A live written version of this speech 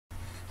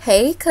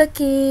Hey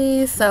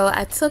cookies! So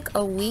I took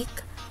a week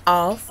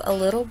off, a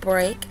little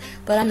break,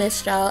 but I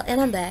missed y'all and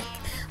I'm back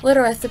with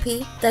a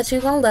recipe that you're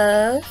gonna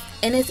love,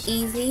 and it's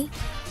easy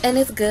and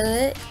it's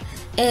good,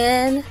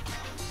 and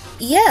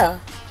yeah.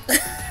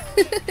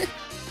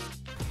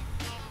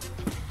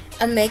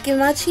 I'm making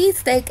my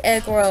cheesesteak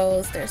egg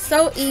rolls. They're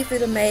so easy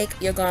to make,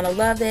 you're gonna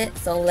love it,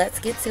 so let's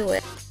get to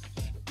it.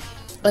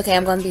 Okay,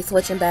 I'm going to be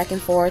switching back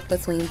and forth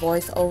between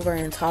voiceover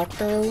and talk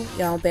through.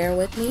 Y'all bear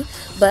with me.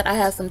 But I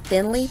have some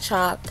thinly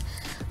chopped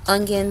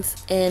onions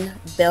and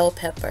bell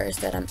peppers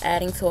that I'm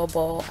adding to a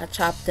bowl. I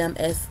chopped them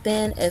as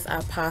thin as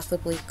I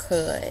possibly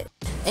could.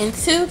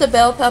 Into the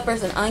bell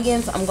peppers and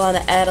onions, I'm going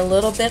to add a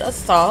little bit of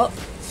salt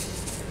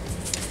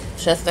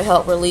just to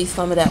help release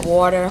some of that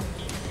water,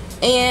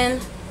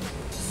 and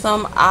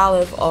some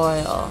olive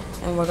oil.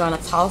 And we're going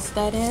to toss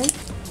that in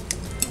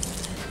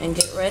and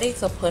get ready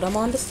to put them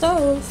on the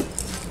stove.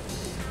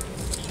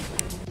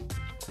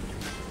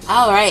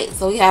 Alright,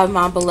 so we have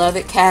my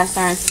beloved cast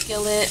iron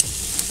skillet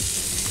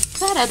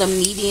set at a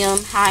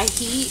medium-high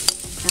heat.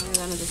 And we're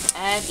going to just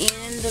add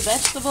in the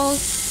vegetables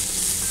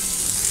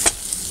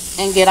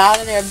and get out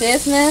of their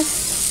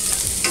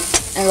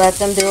business and let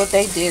them do what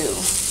they do.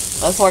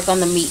 Let's work on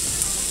the meat.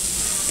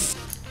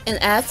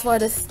 And as for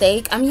the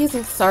steak, I'm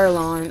using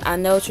sirloin. I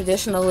know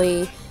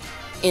traditionally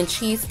in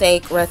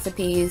cheesesteak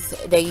recipes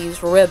they use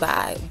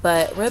ribeye,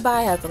 but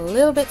ribeye has a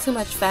little bit too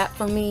much fat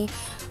for me.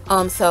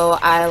 So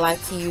I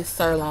like to use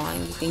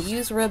sirloin. You can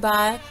use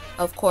ribeye,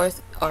 of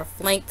course, or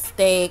flank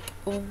steak,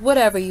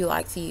 whatever you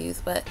like to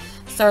use, but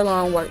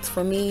sirloin works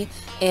for me.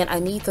 And I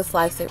need to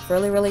slice it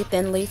really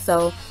thinly,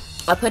 so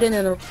I put it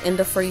in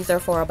the freezer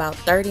for about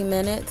 30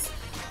 minutes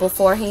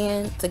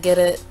beforehand to get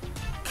it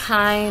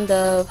kind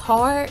of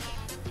hard,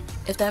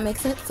 if that makes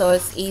sense, so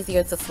it's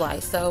easier to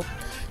slice. So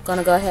I'm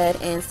gonna go ahead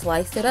and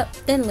slice it up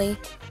thinly.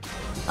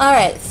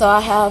 Alright, so I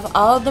have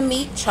all the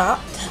meat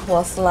chopped,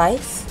 well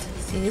sliced.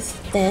 See, it's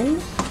thin,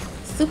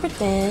 super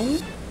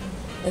thin,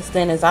 as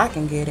thin as I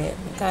can get it.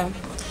 Okay,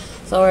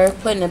 so we're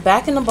putting it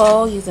back in the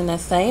bowl using the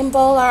same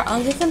bowl our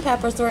onions and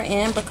peppers were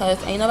in,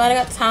 because ain't nobody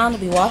got time to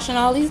be washing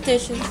all these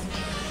dishes.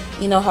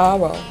 You know how I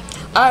roll.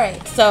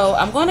 Alright, so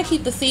I'm going to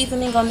keep the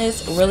seasoning on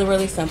this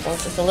really simple.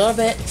 Just a little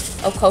bit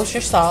of kosher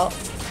salt,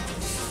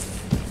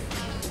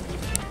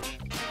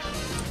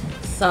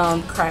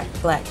 some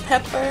cracked black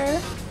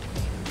pepper,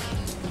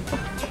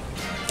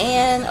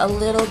 and a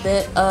little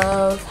bit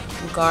of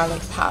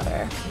garlic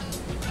powder,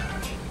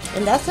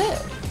 and that's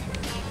it.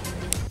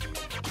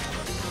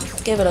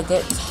 Give it a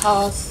good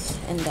toss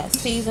in that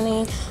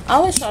seasoning. I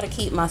always try to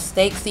keep my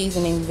steak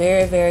seasoning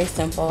very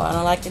simple. I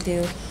don't like to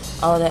do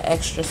all the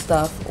extra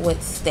stuff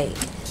with steak.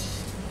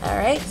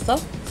 Alright, so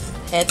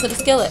head to the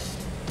skillet.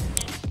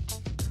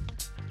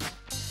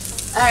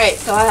 Alright,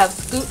 so I have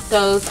scooped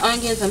those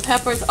onions and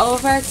peppers over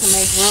to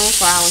make room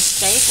for our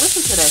steak.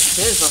 Listen to that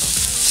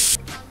sizzle.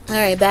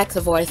 Alright, back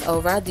to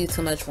voiceover. I do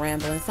too much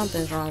rambling.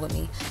 Something's wrong with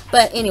me.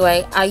 But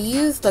anyway, I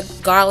used the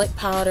garlic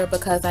powder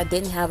because I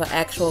didn't have an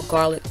actual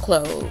garlic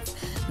clove.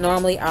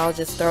 Normally, I'll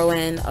just throw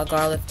in a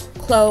garlic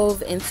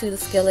clove into the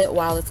skillet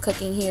while it's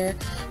cooking here,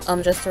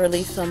 just to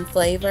release some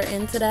flavor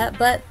into that.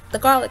 But the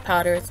garlic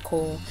powder is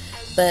cool.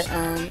 But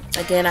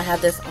again, I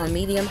have this on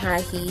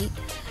medium-high heat,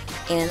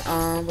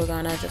 and we're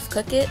gonna just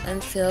cook it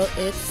until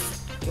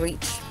it's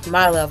reached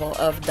my level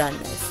of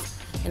doneness.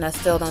 And I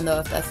still don't know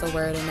if that's a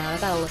word or not. I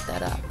gotta look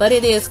that up. But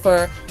it is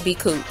for be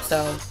coop,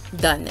 so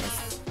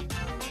doneness.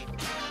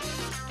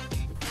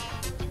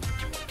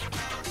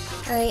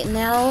 Alright,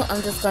 now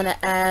I'm just gonna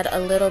add a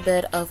little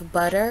bit of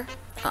butter.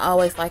 I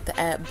always like to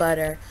add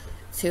butter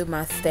to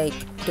my steak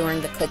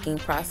during the cooking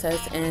process,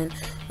 and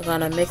we're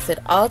gonna mix it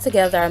all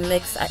together.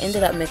 I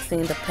ended up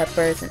mixing the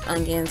peppers and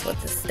onions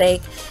with the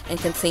steak and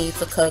continued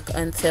to cook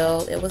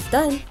until it was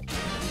done.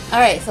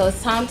 Alright, so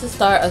it's time to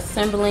start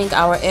assembling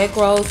our egg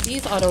rolls.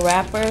 These are the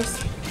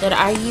wrappers that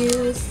I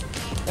use.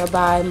 They're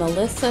by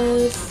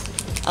Melissa's.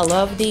 I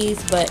love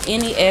these, but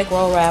any egg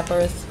roll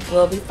wrappers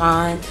will be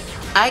fine.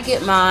 I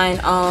get mine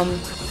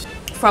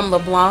from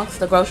LeBlanc's,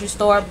 the grocery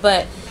store,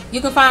 but you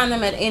can find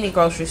them at any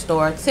grocery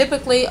store,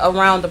 typically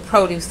around the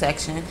produce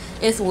section.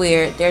 It's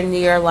weird. They're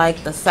near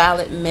like the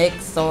salad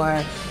mix,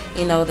 or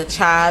you know, the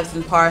chives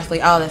and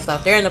parsley, all that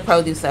stuff. They're in the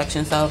produce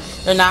section, so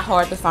they're not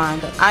hard to find.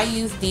 But I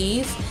use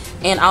these,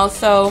 and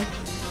also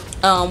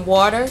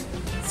water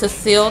to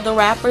seal the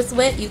wrappers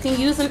with. You can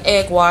use an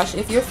egg wash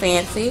if you're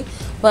fancy,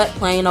 but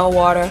plain old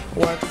water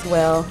works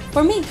well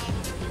for me.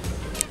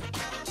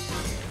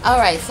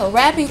 Alright, so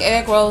wrapping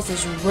egg rolls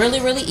is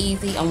really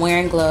easy. I'm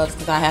wearing gloves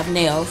because I have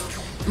nails.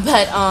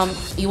 But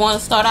you want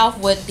to start off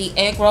with the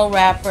egg roll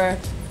wrapper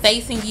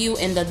facing you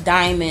in the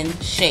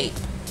diamond shape.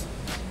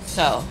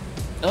 So,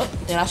 oh,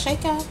 did I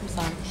shake out? I'm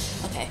sorry.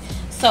 Okay,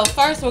 so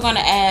first we're going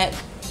to add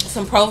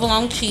some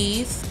provolone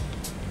cheese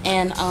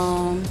and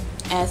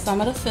add some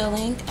of the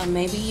filling. I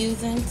may be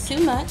using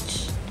too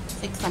much.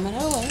 Take some of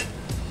that away.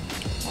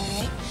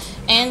 Alright,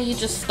 and you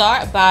just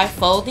start by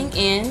folding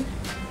in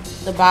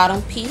the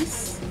bottom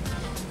piece,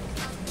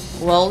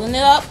 rolling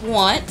it up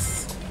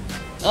once.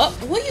 Oh,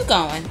 where you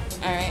going?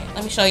 Alright,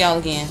 let me show y'all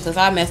again because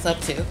I mess up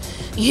too.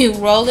 You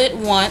roll it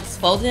once,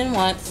 fold it in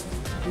once,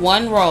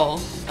 one roll,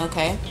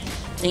 okay?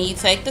 Then you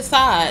take the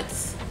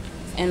sides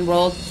and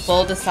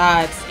fold the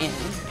sides in.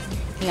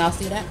 Can y'all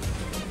see that?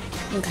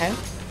 Okay.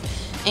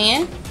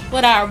 And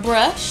with our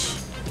brush,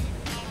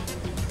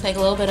 take a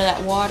little bit of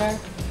that water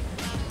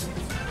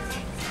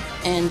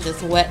and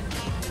just wet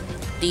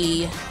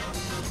the,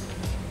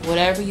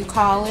 whatever you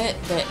call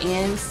it, the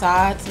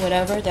insides,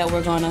 whatever, that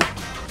we're gonna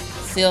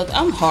seal.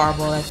 I'm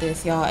horrible at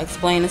this, y'all,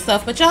 explaining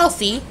stuff, but y'all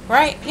see,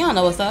 right? Y'all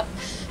know what's up.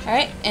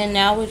 Alright, and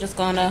now we're just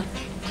gonna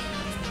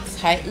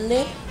tighten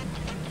it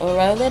or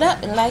roll it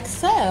up like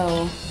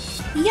so.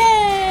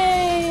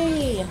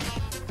 Yay!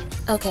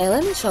 Okay,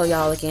 let me show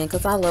y'all again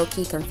because I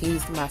low-key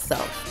confused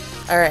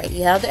myself. Alright,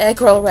 you have the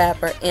egg roll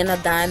wrapper in a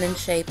diamond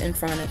shape in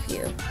front of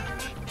you.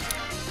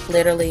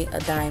 Literally a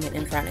diamond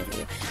in front of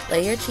you.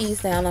 Lay your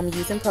cheese down. I'm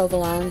using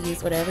provolone.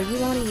 Use whatever you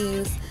want to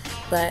use,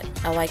 but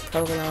I like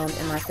provolone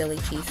in my Philly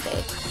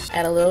cheesesteak.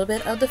 Add a little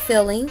bit of the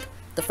filling.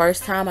 The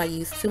first time I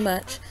used too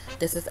much.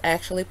 This is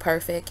actually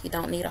perfect. You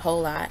don't need a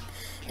whole lot.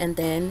 And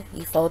then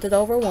you fold it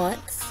over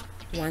once,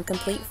 one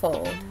complete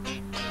fold.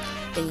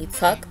 Then you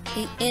tuck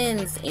the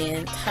ends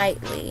in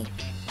tightly.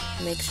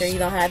 Make sure you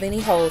don't have any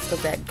holes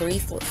because that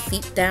grease will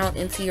seep down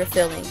into your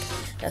filling.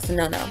 That's a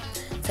no-no.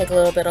 Take a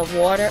little bit of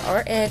water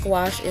or egg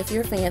wash if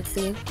you're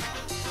fancy.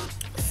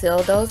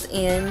 Seal those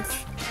ends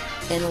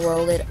and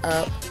roll it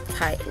up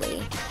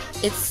tightly.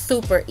 It's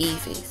super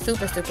easy.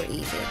 Super, super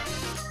easy.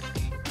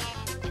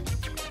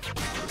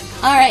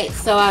 Alright,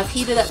 so I've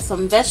heated up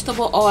some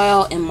vegetable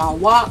oil in my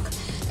wok,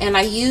 and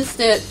I heated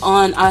it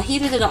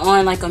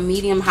on like a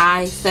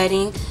medium-high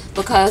setting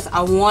because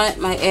I want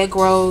my egg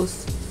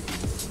rolls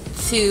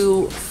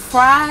to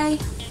fry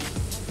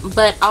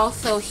but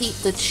also heat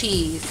the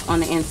cheese on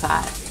the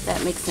inside.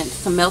 That makes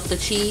sense, to melt the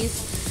cheese.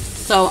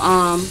 So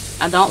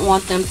I don't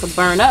want them to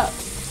burn up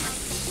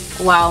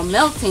while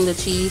melting the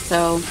cheese,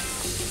 so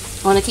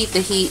I want to keep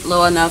the heat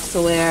low enough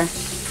to where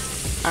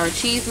our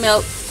cheese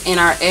melts and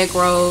our egg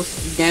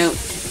rolls don't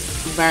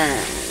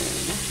burn.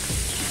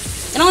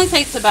 It only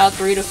takes about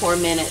 3 to 4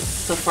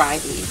 minutes to fry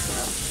these,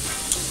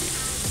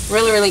 so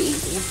really, really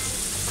easy.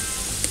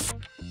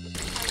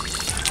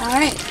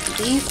 Alright,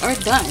 these are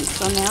done.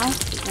 So now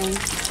you can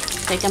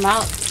take them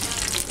out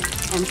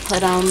and put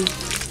them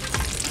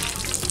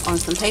on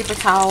some paper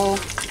towel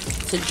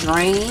to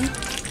drain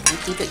and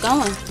keep it going.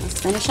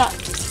 Let's finish up.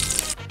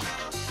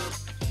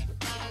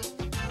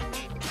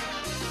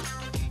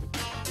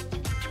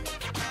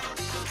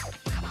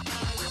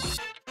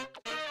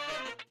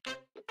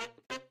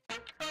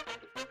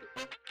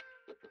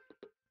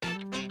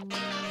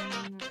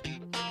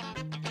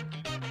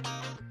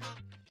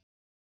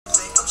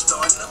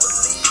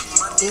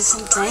 Did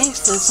some things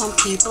to some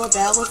people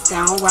that was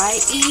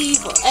downright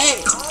evil. Hey,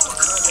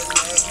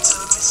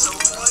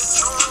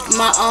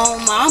 my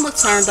own mama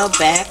turned her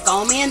back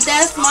on me, and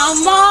that's my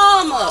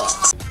mama.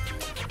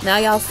 Now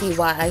y'all see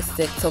why I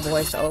stick to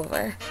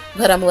voiceover,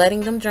 but I'm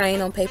letting them drain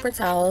on paper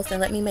towels,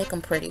 and let me make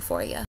them pretty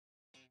for you.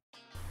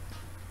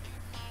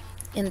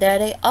 And there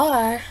they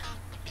are.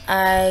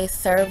 I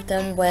served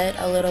them with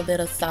a little bit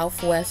of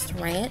Southwest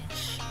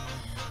Ranch,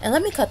 and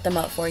let me cut them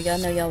up for you. I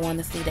know y'all want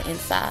to see the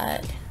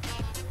inside.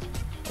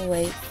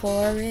 Wait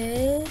for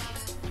it.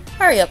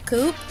 Hurry up,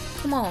 Coop.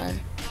 Come on.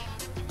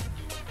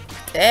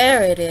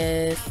 There it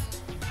is.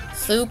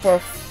 Super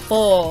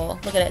full.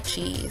 Look at that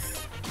cheese.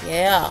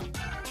 Yeah.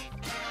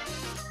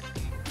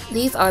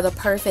 These are the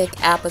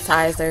perfect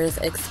appetizers,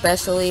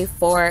 especially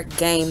for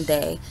game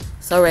day.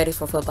 So ready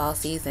for football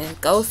season.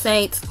 Go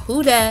Saints.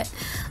 Who dat?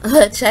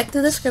 Check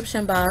the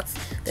description box.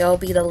 There will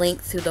be the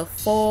link to the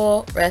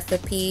full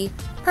recipe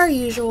per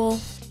usual.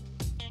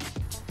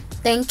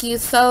 Thank you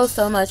so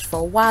much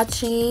for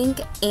watching,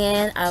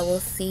 and I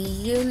will see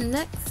you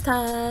next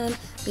time.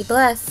 Be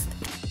blessed.